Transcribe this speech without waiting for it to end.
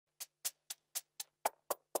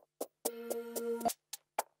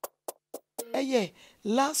ye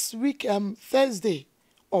last week Thursday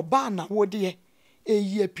obana wodie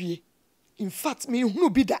eyepie. In fact me hunu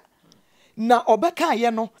bida. Na obeka ye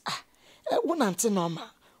no wonante normal.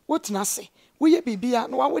 Wotina se we ye bibia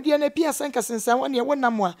no wodie na pia senka sensan won ye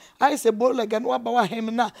wonam a I say bolega no aba wa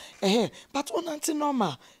hem na but wonante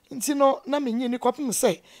normal. Nti no na menyi ni kopem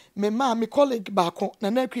se me ma me colleague baako na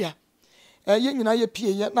nakua ye nyina ye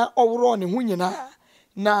pie ye na owro ne hu nyina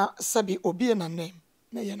na sabi obi na nem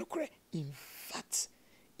na ye no kure.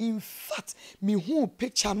 In fact me hu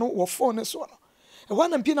picture no wo phone so no e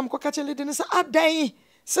wana mpi na mkoka chele de say adan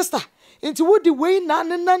sister into would the way na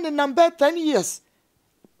number 10 years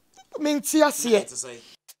me nti ase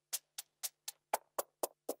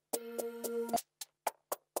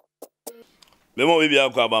Memo bibi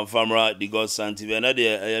akwa ban famra the God Santi na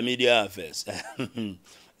de media affairs.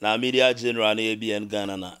 Na media general na ABN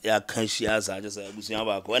Ghana na ya kan shia sa just abusuan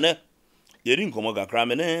ba ko ne ye rin komo kakra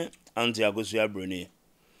me ne Ante akosua broni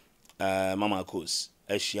MAAKOS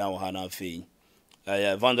ashia wo ha na fe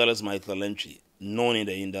evangelist Michael Entry known in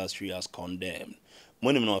the industry as condemned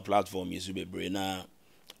money no platform is be bre na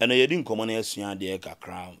ena ye rin komo na asua de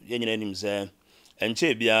kakra ye nyina nim se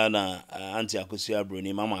enche bia na Ante akosua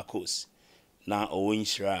broni MAAKOS na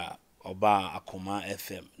owinshira oba Akoma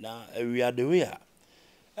FM na awia de we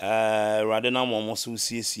rade na momo so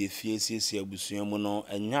siesie abusuan mu no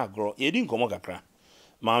enya agro ye di nkomo kakra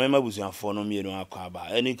ma me mabusuan fo no mienu akwa ba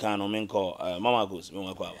any kan no menko MAAKOS me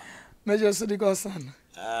akwa ba mejo so di go san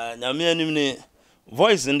na me anim ni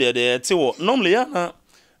voice in there te wo normally ya na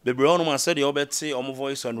bebre on ma said you beti omo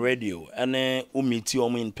voice on radio ene o meet you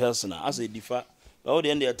in person as a differ all the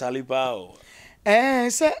end there talipa o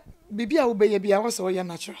say bibia wo be ye bia wo so ye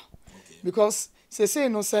natural because say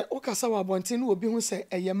no say okasa wa bontin no obi hu say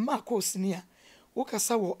eye MAAKOS ni a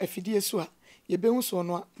okasa wo afidie so a ye be hu so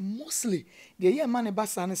no mostly de ye ma ne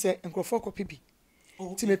basa ne say enkrofo kopibi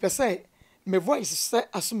ti me pese me voice say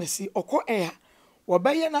asumasi oko air wo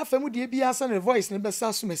be ye na afamu de bia sa ne voice ne be sa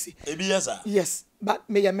asumasi e bia sa yes but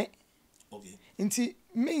me ye me okay nti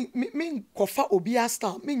me kofa obi a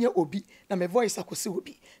style me nye obi na me voice akosi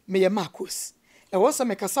obi me ye MAAKOS e wo say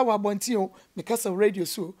me kasa wa bontin o me kasa radio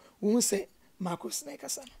so wo say MAAKOS na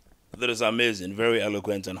kasa. That is amazing, very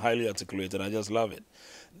eloquent and highly articulated. I just love it.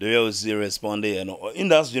 The way you respond there, in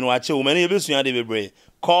that, you know, actually, many of us you had to be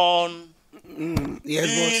con.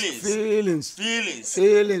 Yes, feelings.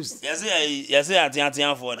 Yes,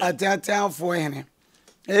 I for that. Atian for him.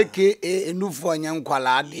 AKA new for young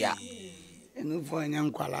qualadia. New for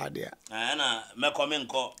young qualadia. Anna, me come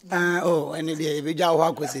call. Oh, any day, we just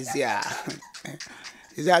walk with his here.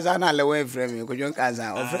 Is that an away from you? Could you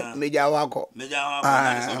answer? Major Wako.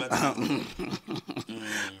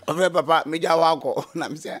 Papa, Major Wako.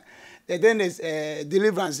 I'm saying, then is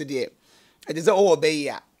deliverance there. It is all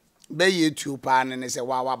obey. Bay you 2 pound and it's a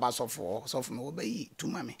wawa bass of 4, so from obey to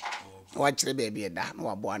mammy. Watch the baby at that,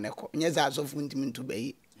 no born echo. Yes, I so intimate to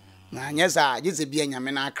bay. Yes, I just be a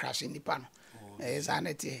yamina crash in the pan. It's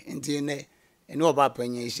anity, and tea, and no about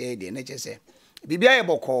penny shade, and nature say. Bibia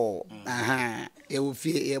boko e wo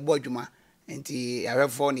fie e bodwuma enti ya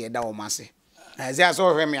hwefo ne da wo mase na ze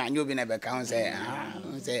aso hwe me anyo bi na be ka say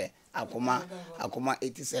Akoma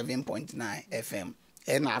 87.9 FM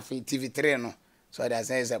and afi TV3 no so that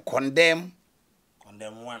says condemn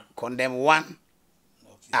 1 okay.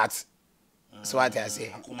 At so what I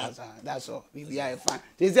say that's all Bibia fan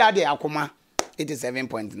they say ade Akoma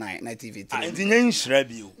 87.9 na TV3. Enti nya nhira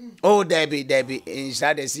bi o. Oh Debbie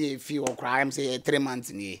nhira dey see a few crime say 3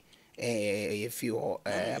 months ni a few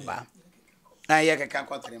ba. Na ye keka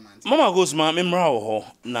kwa 3 months. MAAKOS ma me mra ho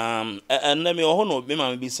na na me ho no me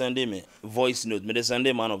ma be send me voice note me dey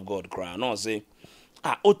send man of God cry no say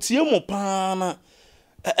otie mo pa na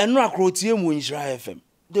eno akro otie mo nhira FM.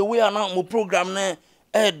 The way na mo program na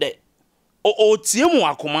de otie mo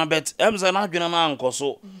Akoma bet em say na adwena na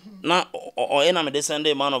ankoso na na me dey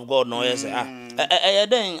Sunday man of God no yes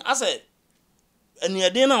den I say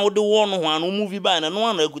eni den na wo de wo no ho anu movie by na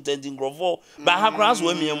no na akutanti nkrofo ba ha cross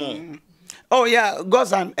wa miemu. Oh yeah,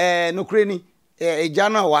 Gozan no kreni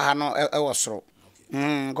ejana wa ha no e wo soro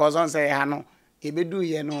Gozan say ha no e bedu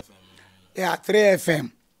ye no yeah 3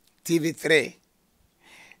 FM TV3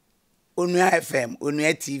 Onua FM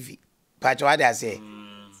Onua TV patch what I say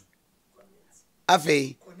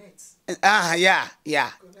afi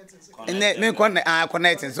yeah and me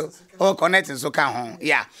connecting so connecting so can hon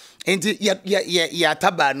yeah enti ya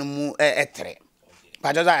taba no mu etre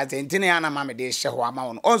but just enti na na ma me de hye ho ama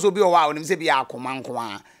won also bi o wa onim se bi Akoma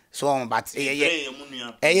nko so but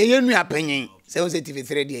ye nua panyin se o se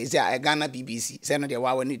TV3 dey se Ghana BBC se no de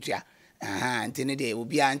wa woni tua Ntini de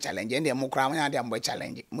obi an challenge and mo kra wan de mo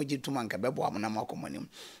challenge mo jitu man ka bebo am na makomonim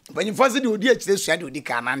banyi fo se de odi akire sua de odi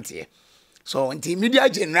ka nante so nti media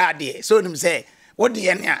general de so nim say what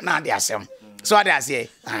de na de asem so ade ase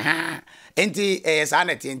nti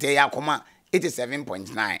sanity nti Akoma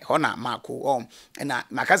 87.9 hona mako na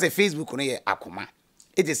makase Facebook no ye Akoma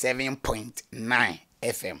 87.9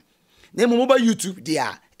 FM na mo ba YouTube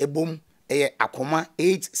dia ebom Akoma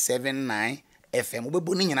 879 FM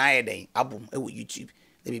ubebo ni nyina ayeden abum e wo YouTube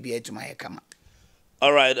the bibia etuma ye kama.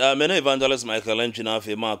 All right, me evangelist Michael Enchina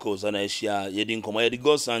fe MAAKOS na ehia ye di nkomo ye di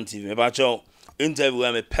Godson TV me ba cho interview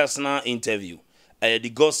me personal interview di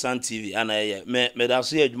Godson TV ana ye me da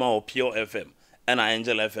so ye adwuma o Pure FM na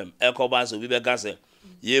Angel FM e ko ba so bi be gase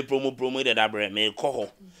ye promo de dabre me ko ho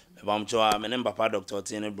me ba mcho me ne papa Dr.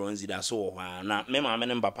 Tine Bronze da so ho na me ma me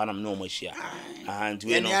ne papa na me no mo hia nti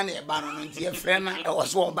we no ya na e ba no nti e frɛ na e wo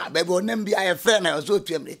so ba be onam bi aye frɛ na e so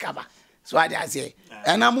tuam de kaba so ade ase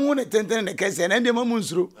na mo ne tenten ne kese na de mamu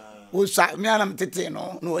nsuro wo sa me anam tete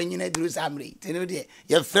no no anyina duru samre tene de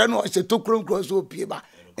ye frɛ no o se tokronkro so opie ba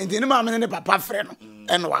nti ne ma me ne papa frɛ no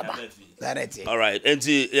e no waba. All right,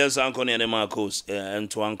 enti yes anko ne MAAKOS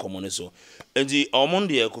ento ankomo ne so enti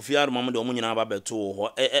omonde e Kofi Adoma de omunyina ba beto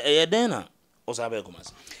ho e den na o sa be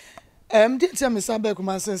Kumase didn't tell me sabe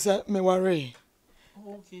Kumase say me worry.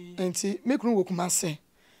 Okay. Enti me kunu wo Kumase.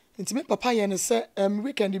 Enti me papa ye ne say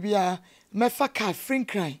weekend bia me fa car free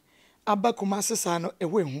cry aba Kumase sa no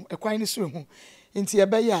ewe hu ekwan ne so hu. Enti e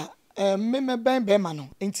be ya me ben ma no.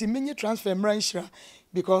 Enti menye transfer mranhira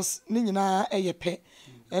because ni nyina eye pe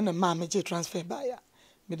na ma me je transfer ba ya.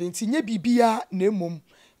 Me de enti nye bibia na emom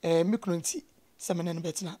me kunu nti se me ne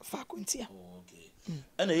betina fa kontia. Okay.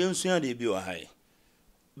 Ana yensu de bi o hai.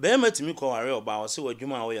 Be matimi ko ware oba o se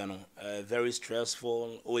wadwuma wo ye no very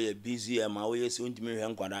stressful o ye busy ma o ye se ontimi hwe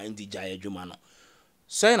nkwada ndi gya adwuma no.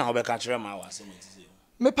 Say na obeka kire ma wa se metisi.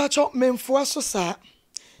 Me pacho memfo aso sa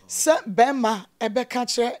se be ma ebeka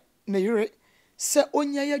kire na yire se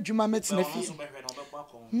onya ya adwuma metina fie.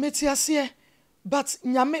 Meti ase but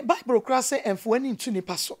nyame Bible kra se enfo ani ntu ni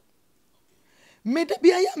paso. Me da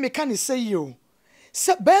bia ya meka ne se yo.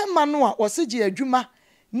 Se be ma no a o se gye adwuma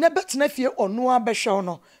na betena fie ono abehwe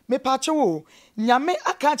no me pache wo nyame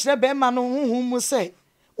aka kire be ma no huhum mu se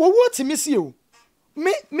wo wotimi si o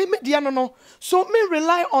me dia no so me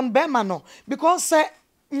rely on be ma no because say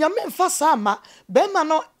nyame mfa sama be ma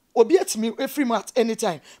no obi atimi efri mu at any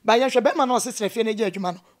time ba ye hwe be ma no se fie na gye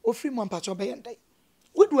adwuma no ofri mu pache be yendai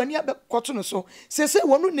wodu ani abekoto no so se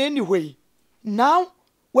wonu na ani hwei now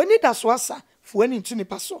wani da so asa fu ani ntu ni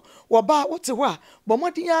paso wo ba wote ho a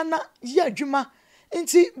bomodi ya na ye adwuma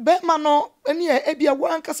nti be ma no eni ebia wo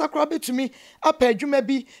ankasa kra betumi apa adwuma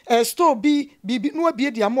bi store bi bibi no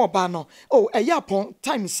abie dia mo ba no yapon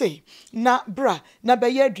time say na bra na be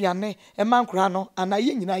ye aduane e man kra no ana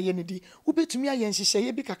ye nyina ye nidi wo betumi aye nhihye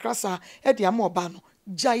ye bi kakra sa e dia mo ba no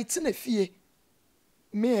jaite na fie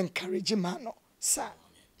me encourage ma no sa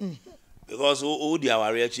because o di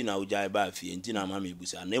aware achi na ujai ba fie nti na mama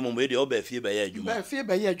ebusa na emo me de oba fie be ye adwuma ba fie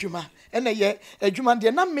be ye adwuma ena ye adwuma de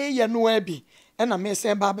na me ye no abi ena me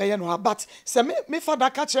say ba be ye no but se me father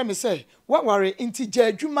ka kire me say what worry nti je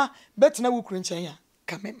adwuma betena wo kuru nchen ya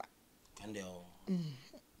kamema kande o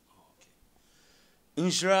okay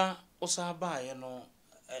inshira osa ba ye no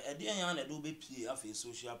e de yan na do be pie afa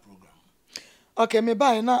social program. Okay, me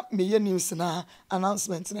buy na me ye news na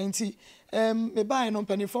announcement na nti me buy no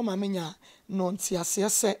penny for ma menya no nti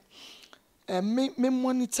ase me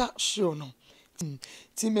monitor show no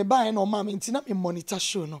ti me buy no ma me nti na me monitor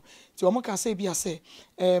show no ti o mo ka say bia say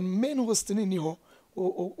main host ni ho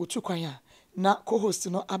o tukwan a na co-host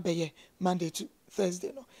no abeye Monday to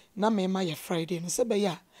Thursday no na me ma ye Friday no se be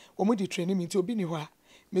ya o mo di training me nti obi ni ho a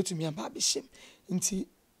metumi aba abishim nti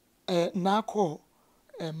na call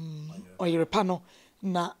Oyerepa no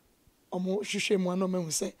na omo hwehwe mu no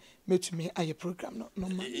mehu se metumi aye program no ma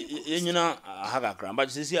yenyina haga kram but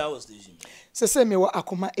sisi our station se me wa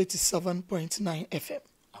Akoma 87.9 FM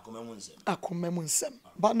Akoma mu nsem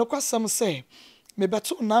but no kwasam say me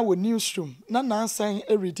beto na wo newsroom na nansan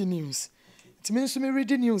read news timi nso me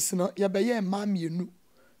read news no ya be ye ma mienu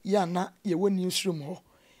ya na ye wo newsroom ho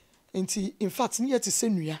enti in fact ni yete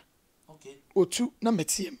senua okay otu na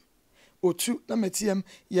metiem otu na metiem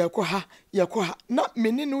yekoha na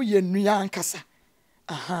meni no ye nua ankasa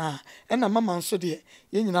ena mama nso de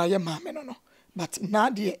ye nyina ye maame no but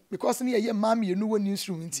na de because ne ye maame ye no wo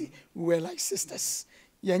newsroom nti we were like sisters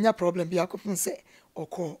ye nya problem bi akopun se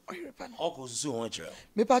oko Oyerepa no oko susu ho kire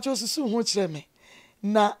me pa cho susu ho kire me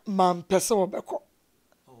na mam pese obeko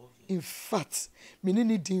in fact meni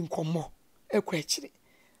ni din komo ekwa kire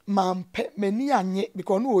mam pe meni anye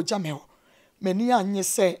because no oja me ho many anye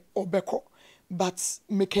say obeko but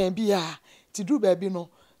me can be to do baby no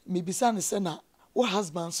me bisa ne say na wo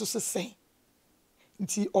husband so say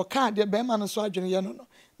nti oka de be ma no so adwene ye no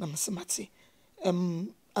na msemati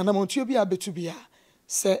anamontuo bi abetu bia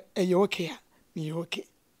say eye okay a me okay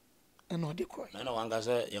eno de ko na wanga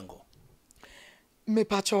say yengo me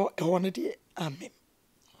pacho e won de amen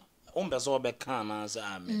umbezo be kan na say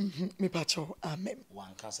amen me pacho amen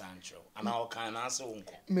wanka sancho ana o kan na say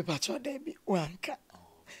unko me pacho de bi wanka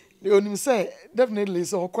le onim say definitely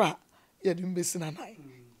so okwa ye de mbesi na nai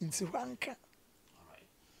nti wanka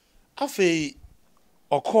afei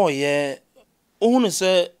okoye ohunu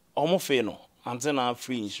say omofe no ante na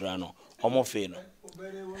free insura no omofe no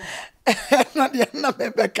na de na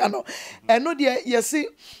mebeka no eno de yesi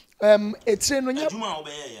etire no nya adwuma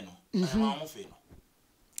obeye ye no omofe no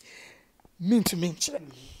mean to mean chere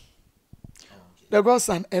the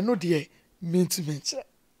godson eno de mean to mean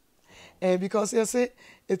chere because you say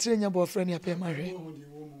etire nya boyfriend ya pe marry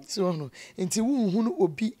so no enti wu hunu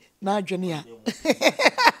obi na adwene a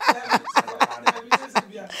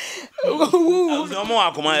Omo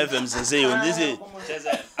Akoma FM say you this say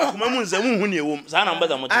Akoma mu nsam hu ne ewom sa na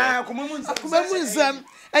mbada mo je Akoma mu nsam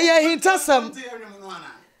eya hintasam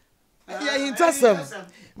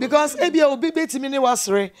because ebia obi betimi ne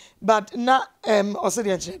wasre but na ose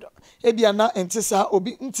de nche do ebia na entisa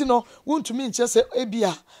obi ntino wontumi nche se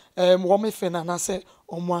ebia wo me fe na say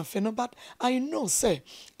omo anfe no but I know say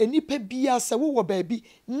enipa bia se wo baabi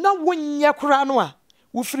na wonye kora no a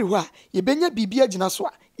wo firi ho a ye benya bibia gina so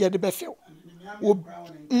a ye de be few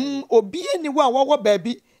obi eni wo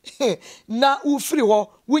baabi na wo firi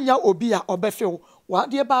ho wonya obi a obefew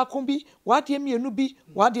wade ba akon bi wade mienu bi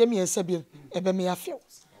wade miensa bi ebe me afew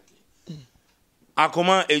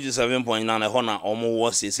Akoma 87.9 ho na omo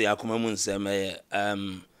wo sese Akoma mu nsem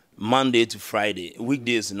Monday to Friday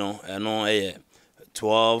weekdays no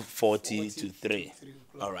 12:40 to 3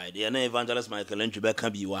 all right yeah na evangelist Michael Ntube ka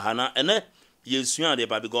bi wa hana ene yesua de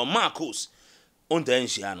ba because MAAKOS onta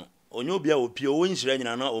nhia no onye obi a opie o nhira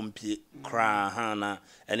nyina na ompie kra ha na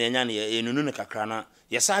ene nya ne enunu ne kakra na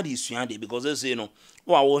yesa de yesua de because they say no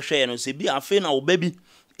wa wo hwe no se bi afi na wo baby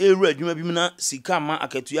eru adwuma bi na sika ma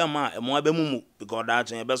akatua ma emo abamumu because da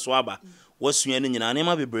chen ebe so aba wasua ne nyina ne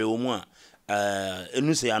ma bebre wo mu a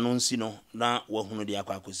enu se anonsi no na wahunu de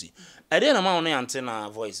akwakosi ede na ma wo no Ante na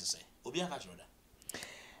voice say obi aka chiro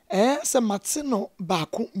da se mate no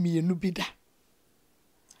baako mienu bi da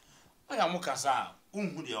aya mo kasa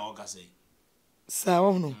unhu de o kasa sa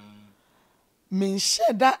wo no men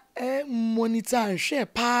sheda monitor hwe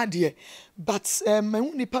pa de but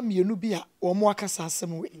mahu nipa mienu bi a wo mo akasa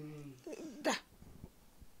asem we da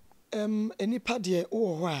enipa de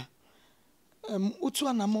wo ho a utu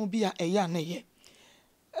anamo bi a eya na ye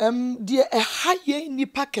de haye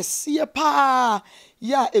nipa kese pa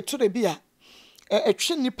ya etore bi a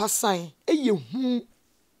etwe nipa san eye hu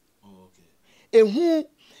ehu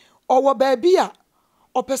owo ba bi a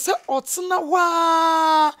opese otena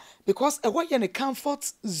wa because ewo ye ne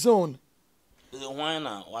comfort zone the one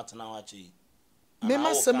na watena wachi me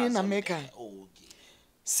masemi na meka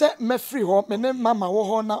se me free ho me ne mama wo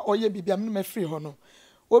ho na oye bibia me me free ho no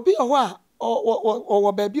obi ho a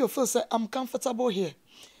owo ba bi o feel say I'm comfortable here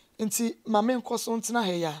nti mama nkoso ntena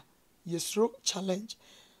he ya yesro challenge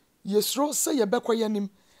yesro say ye bekoye nim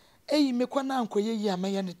eyi mekwa na ankoye yi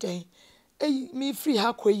amaye ne den eyi me free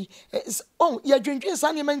ha koyi ya dwendwen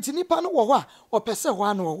sa ne manti nipa no wo ho a opese ho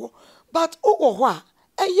ana wo but wo ho a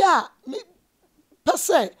eya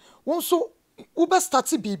pese wonso wo be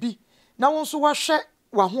start bibi na wonso wa hwe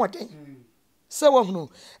wa ho den se wo hunu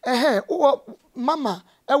wo mama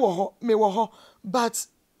wo ho me wo ho but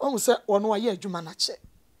won se ono wa ye adwuma na che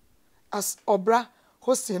as obra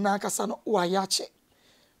hosting na akasa no wa ya che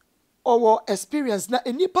owo experience na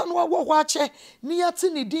enipa no wo ho ache ni ati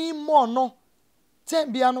ni din mo no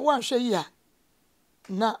tembia no wan hwe yi a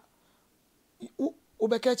na wo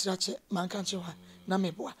be ka kirache manka che wa na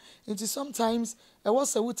meboa nti sometimes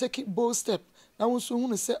was a we take bold step na won so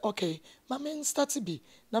hunu say okay mama start bi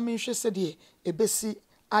na me hwe se de ebesi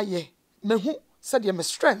aye mehu se de me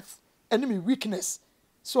strength and me weakness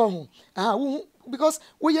so because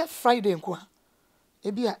we have Friday nko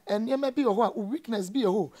ebia enema bi ho a weakness bi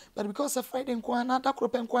ho but because of Friday nko na da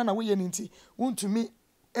krope nko na we ye nti wontumi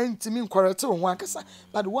entimi nkorete ho akasa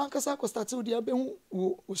but one akasa ko start with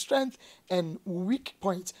the strength and weak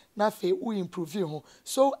point na fe we improve you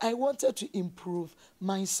so I wanted to improve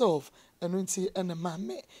myself and unti and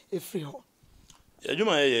mama e free ho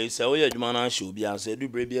adwuma ye say we adwuma na hye obi ase du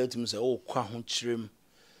bre bia tum say wo kwa ho kirem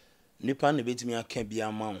nipa ne betimi aka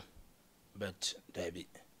bia ma but dabi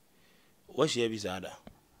wo hye bi sada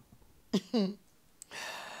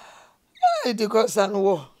It goes on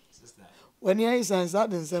war. When you are saying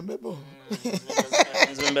that in some people.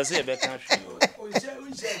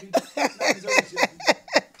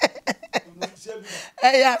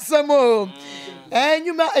 Yeah, some more. And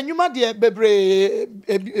you might dear bebre.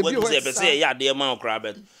 What you say, yeah, dear Mount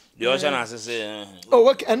Crabbit. The ocean has to say, oh,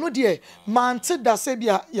 okay, and no dear, man said that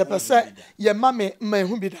Sabia, your per se, your mammy may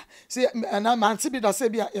who be that. See, and I'm Ante that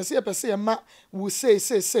Sabia, you see a per se, ma will say,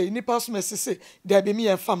 Nippers must say, there be me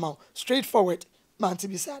and farmer, straightforward, man to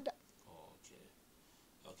be sad.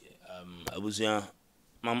 Okay, I was young,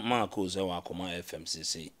 MAAKOS, Akoma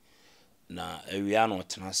FMCC. Na ewia no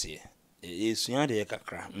tenase esua de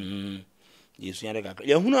kakra esua de kakra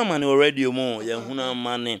yehuna mane already mo yehuna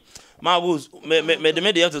mane MAAKOS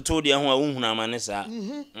me de to told ye ho a hunhuna mane sa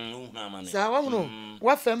hunhuna mane sa wa huno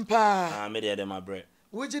wa fem pa me de ma bre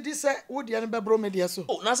wo gidi se wo de an bebro me de so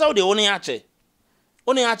oh na sa wo de woni ache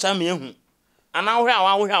me ehu ana wo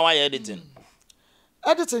hwe a wa ye editing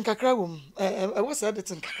kakra wom I was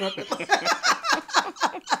editing kakra.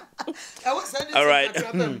 All right.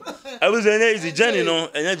 I was an easy journey, no,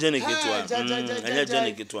 and a journey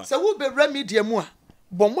get one. So we'll be remedium more.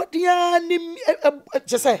 But what the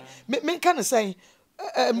just say, me can say,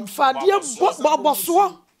 Fadia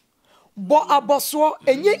Boswa, Boswa,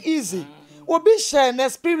 and ye easy. Will be share an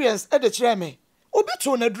experience at the treme, or be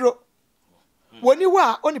to a draw. When you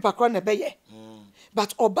are only Pacron Bay.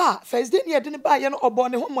 But Oba, first day, you didn't buy an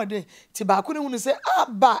Obon home day. Tobacco, who say, ah,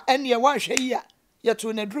 ba, and your wash here. Yet to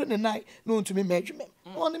a dread night, known to me measurement.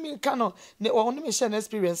 Only me cannot, ne only me share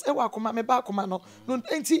experience. I walk my back, no,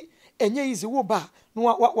 plenty, and ye is a woba, no,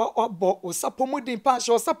 what bought or supper mudding patch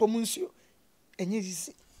or supper monsieur. And ye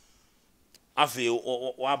see. I feel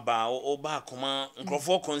or ba or back,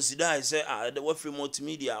 Crawford consider, I say, the work from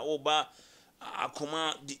multimedia, or ba,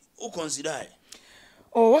 Akoma, who consider.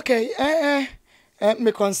 Oh, okay,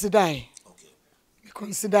 me consider. Okay, me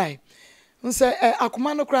consider. Say,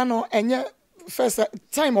 Akoma no crano, and yet. First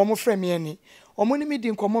time omo frame ye ni omo ni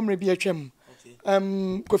medi nkomo mre bi atwam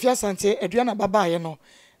Kofi Asante aduana baba ye no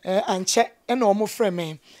anche na omo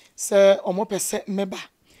frame se omo pese meba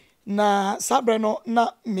na sabre no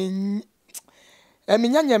na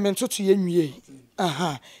menyanya me ntoto ye nwie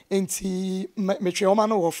aha enti metwe omo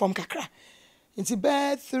no wo form kakra enti be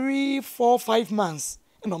 3 4 5 months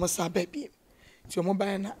na omo sa ba bi ti omo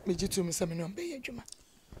ba na mejitu me se me no be ye adwuma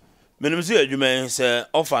menim se adwuma se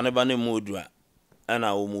offer ne ba ne modua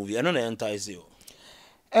ana o movie ana na entice you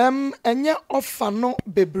enya offer no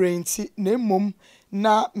bebrenti na mom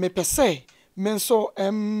na me pese me so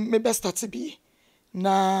me be start bi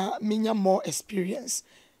na minya more experience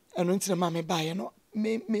eno ntina ma me bae no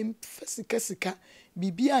me sika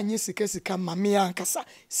bibia anye sika ma me ankasa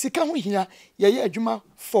sika ho hia ye adwuma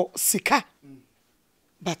for sika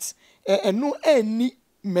but eno ani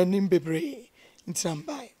manim bebre ntina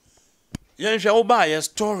bae yen hwe wo bae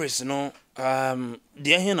stories no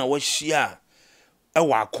de hin na wo hia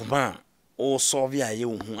wa Akoma o solve aye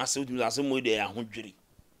wo hu ase mo de ahodwiri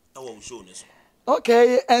e wo show ne so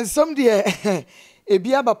okay and some there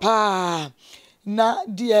ebia bapa na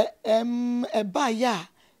de ba ya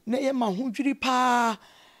na ye ma hodwiri pa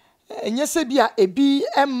enye se bia ebi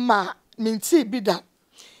emma minti bi da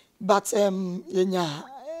but yenya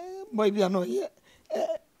boy bia no ye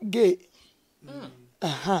gay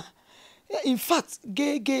in fact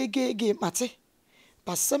gay mate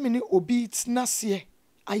pasamini obi tnase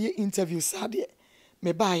aye interview sade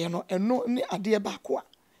me ba ye no eno ni ade ba ko a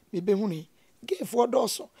me be hu ni gay for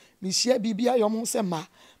doso me hia bibia yom se ma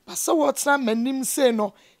pasa wotra manim se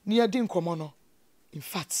no ni adi nkomo no in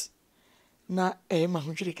fact na ma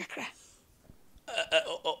hodwiri kakra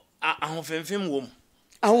ahonfemfem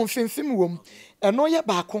wom eno ye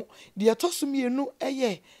ba ko de etosumienu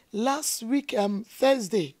eye last week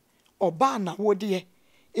Thursday oba na wode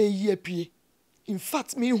eyi apie in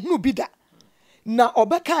fact me hunu bi da na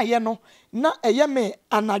obeka ye no na eye me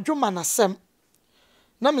anadwoma na sem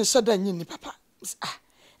na me hye da nyi papa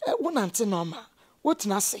wona nte no ma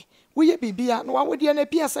wotena se woye bibia na wawode na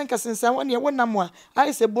pia senka sensan wone wonam a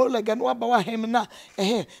ai se bolega na waba wa hem na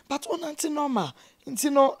but wona nte no ma nti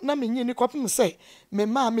no na me nyi ni kopim se me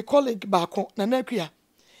ma me colleague ba ko na nakua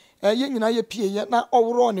ye nyina ye pie ye na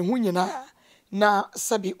owro ne hu nyina na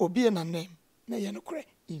sabi obi na name na ye no kure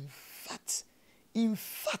in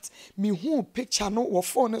fact me hu picture no wo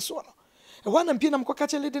phone so no e wana mpie na mkoka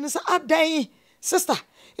chele de ne sa adan sister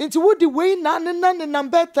into would way na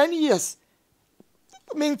number 10 years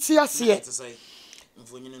menti ase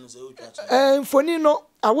mfoni no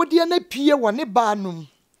awode na pie wo ne ba num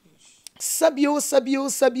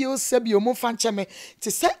sabio mo fancheme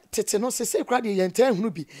te se tete no se kra de yenta hunu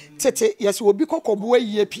bi tete yes obi kokobo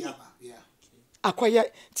ayie pie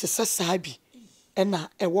akoye te se saabi ena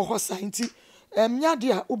ewo ho sainti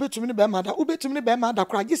nyade a ubetumi ne be ma da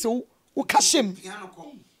kra gise wo kashem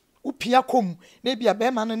wo pia kom na bia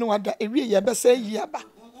be ma no ne wada ewie ye be say yi aba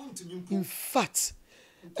in fact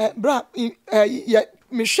bra ye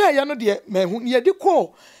me share ya no de mahu ye de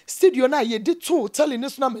call studio na ye de to telling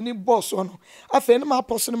this na me boss ono afa ne ma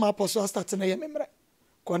apostle start na ye memre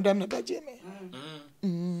condemn na baje me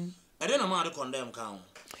I don't know how to condemn count.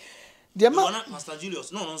 The Pastor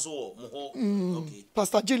Julius, no, so okay.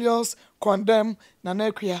 Pastor Julius condemn na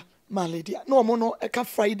Nakia Maledia. No, mono a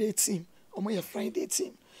Friday team. Omo ya Friday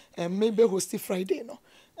team. Maybe host Friday no.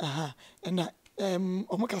 And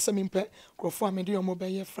omo kasa mimpe krofo amedi omo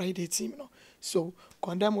be Friday team no. So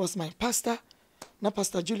condemn was my pastor. Na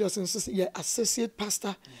Pastor Julius is ye associate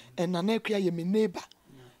pastor and na Nakia ye me neighbor.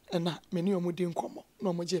 And na meni omo di nkomo.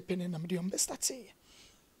 No omo je pene na me di omo start ye.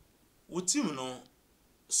 Wo team no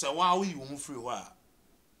so why we you free why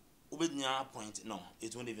obenya point no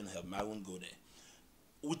it won't even help me. I won't go there.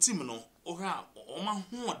 Wo team no ora o ma ho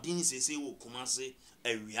odin sese wo kumase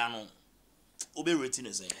awia no obe rating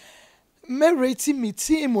is me rating me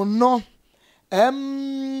team no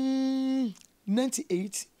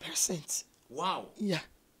 98%. Wow. Yeah.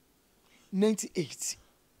 98.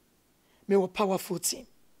 Me were powerful team.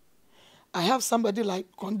 I have somebody like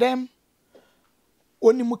Condemn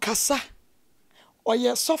Onimukasa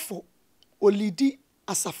Oye sofo olidi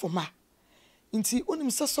asafoma nti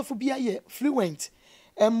onim se sofo bia ye fluent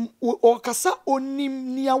o kasa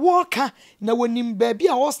onim nia woka na wonim baabi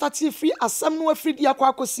a wo start free asam no afridi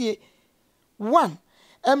akwakosie one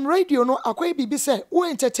radio no akwai bibi se wo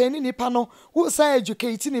entertain nipa no wo say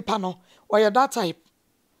educate nipa no oye that type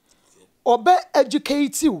obe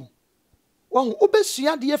educate you one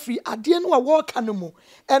obesua de free ade no a woka no mu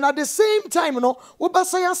and at the same time no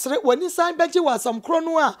obasa yasre wani san beje wasam kro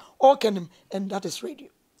no a okanim and that is radio.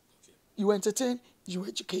 You entertain, you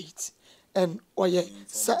educate, and oye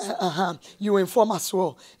you inform as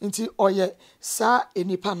well into oye sa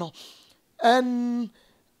enipa no and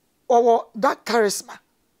or that charisma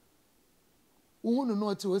who no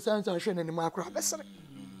know to sense and share any macro besere.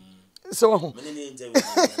 So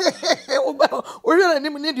we really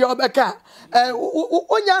need your beka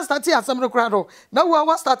onya start asem no krado na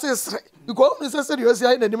we start sre because we say serious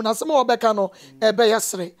here na nim na asem obeka no ebe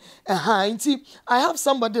yesre nti I have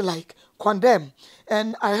somebody like Condemn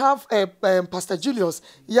and I have Pastor Julius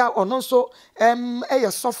ya ono so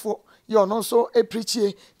sofo ya ono so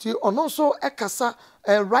preacher ti ono so kasa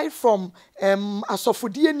right from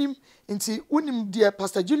asofodie anim nti unim dear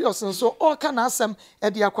Pastor Julius and so all can asem e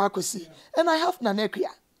de akwakosi and I have Nanekia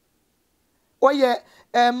oye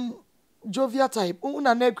jovial type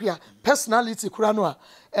Nanekia personality kurano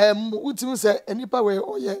utim say enipa we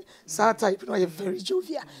oye sa type no very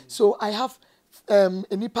jovial so I have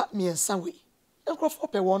enipa miensa we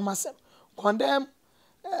enkrofo pe one masem Condemn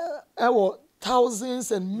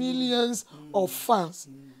thousands and millions of fans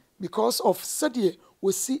because of sedie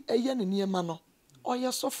we see eye ne niema no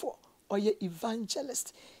oye sofo oye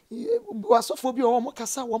evangelist wasofo bi o mo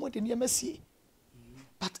kasa wo mo de niema sie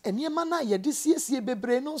but eniema na ye de sie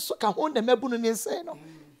bebre no so ka ho na mabu no ne nsen no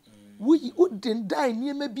we udin dai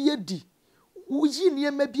niema bi adi wuyi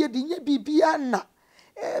niema bi adi nya bibia na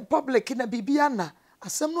public na bibia na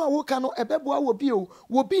asem no a wo ka no ebeboa wo bi o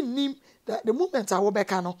wo bi nim the moment a wo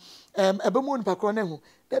beka no ebemo nipa kro na hu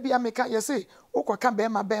da bia meka ye say okoka be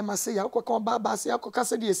ma say ya okoka ba say akoka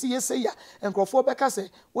say de say ya enkrofo beka say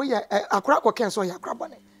wo ye akora akoka so ya akra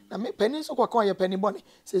bone na me pani so okoka ye pani bone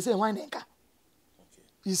say wan nka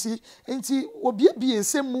you see enti obi bi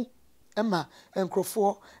ensemu ema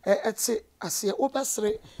enkrofo etse ase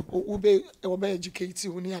obesre obe educate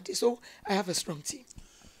you ni ade so I have a strong team.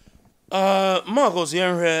 MAAKOS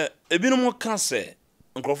yenhwe ebinum ka se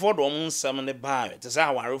nkrofo do om nsam ne bae te say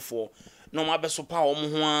awarefo no ma beso pa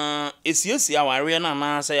om ho a esiesi aware na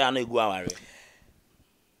na say ya na egu aware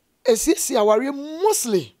esiesi aware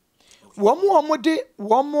mostly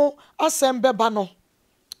womo asem beba no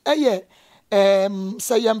eye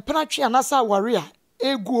say yempra twa na sa aware a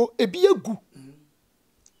egu ebi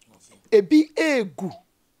egu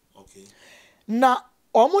okay na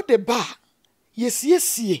omo de ba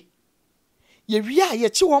yesiesie ye wia ye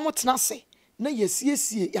chi womo tenase na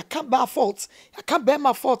yesiesie yaka ba fault yaka be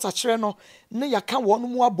ma fault a kire no na yaka wonu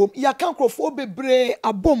mu abom yaka nkrofo bebre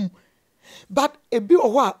abom but ebi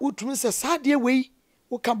oho a utumi se sade wei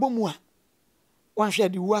wo ka bomu a wan hwe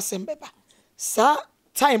de wu asem beba sa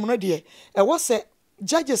time no de e wo se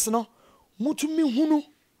judges no mutumi hunu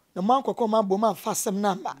na man kokọ man bo man fasem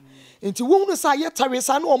namba enti wo hunu sa ye tare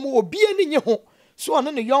sa na omo obi ani nye ho so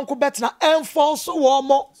ono ne yonko betna enforce wo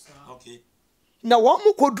mo okay na wo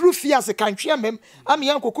mo koduru fie ase kantwe amem am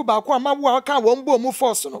yankoku ba ko ama wo aka wo mbo mu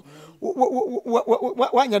force no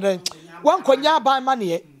wanya den wankonya ban ma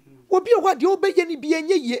ne obi o de obeye ni bi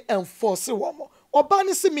enye ye enforce wo mo oba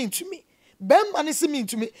ne se mintumi bem ani se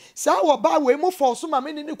mintumi sa wo ba we mu force ma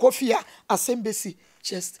me ne Kofi a asembesi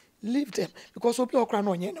just leave them because obi okra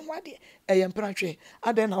no onye ne wade eyempratwe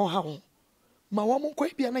aden na wo ha ho ma wo mo kwa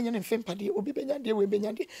bia na nye ne mfempade obi benya de we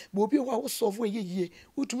benya de but obi wo solve ye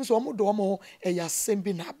utumi so mo do mo eya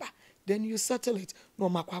sembi na aba then you settle it no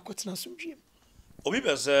makwa akotena somdwem obi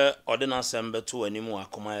pese ordinance beto animu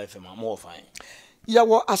Akoma FM mo fine ya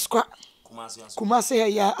wo askwa Kumasi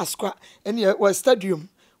ya askwa ene wa stadium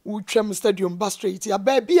utwam stadium bus straight ya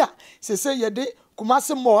ba bia se ye de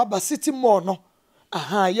Kumasi mall aba city mall no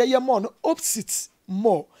aha ye mall no opposite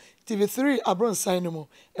mall TV3 abron sign mo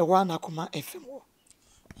e wa na Akoma FM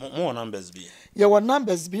more numbers be ye wa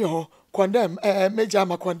numbers be ho condemn major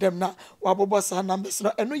ma condemn na wa bobo sa numbers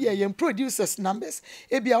no eno ye producers numbers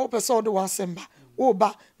e bia wo pese wo de wa semba wo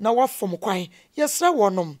ba na wa fom kwan yesra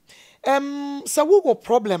wonom sa wo go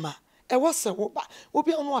problema e wo se wo ba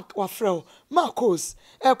obi ono wa frɛ MAAKOS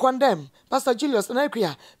condemn Pastor Julius na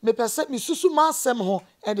akua me pese me susu ma asem ho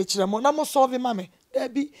e de kyerɛ mo na mo solve ma me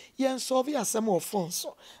ebi yen solve asem wo phone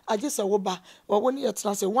so age se wo ba wo ne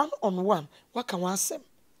yetena se one on one waka wa asem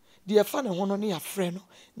de fa ne ho no ne ya frɛ no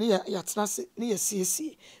ne ya tena se ne ya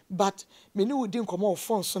siesie but me ne wodi nkomo wo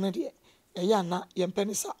phone so ne de eya na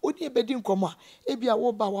yempani sa odi ebedi nkomo a ebia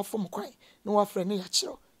wo ba wa fom kwan na wa frɛ ne ya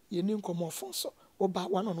kyerɛ ye ni nkomo wo phone so wo ba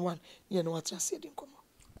one on one ye no watra se di nkomo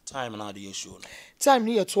time na the issue time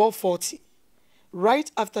near 12:40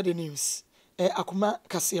 right after the news Akoma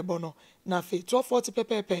kasebo no na fe 12:40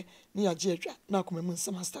 pepepe ni ajedwa na Akoma mu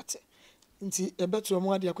nsama start nti ebeto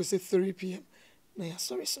mo ade akose 3 p.m. na ya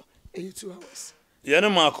sorry so 2 hours yene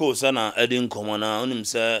MAAKOS na edi nkomo na onim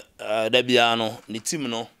se da bia no ni team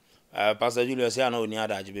no Pastor Julius ya na oni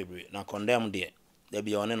adaje bebre na condemn de da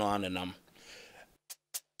bia one no anenam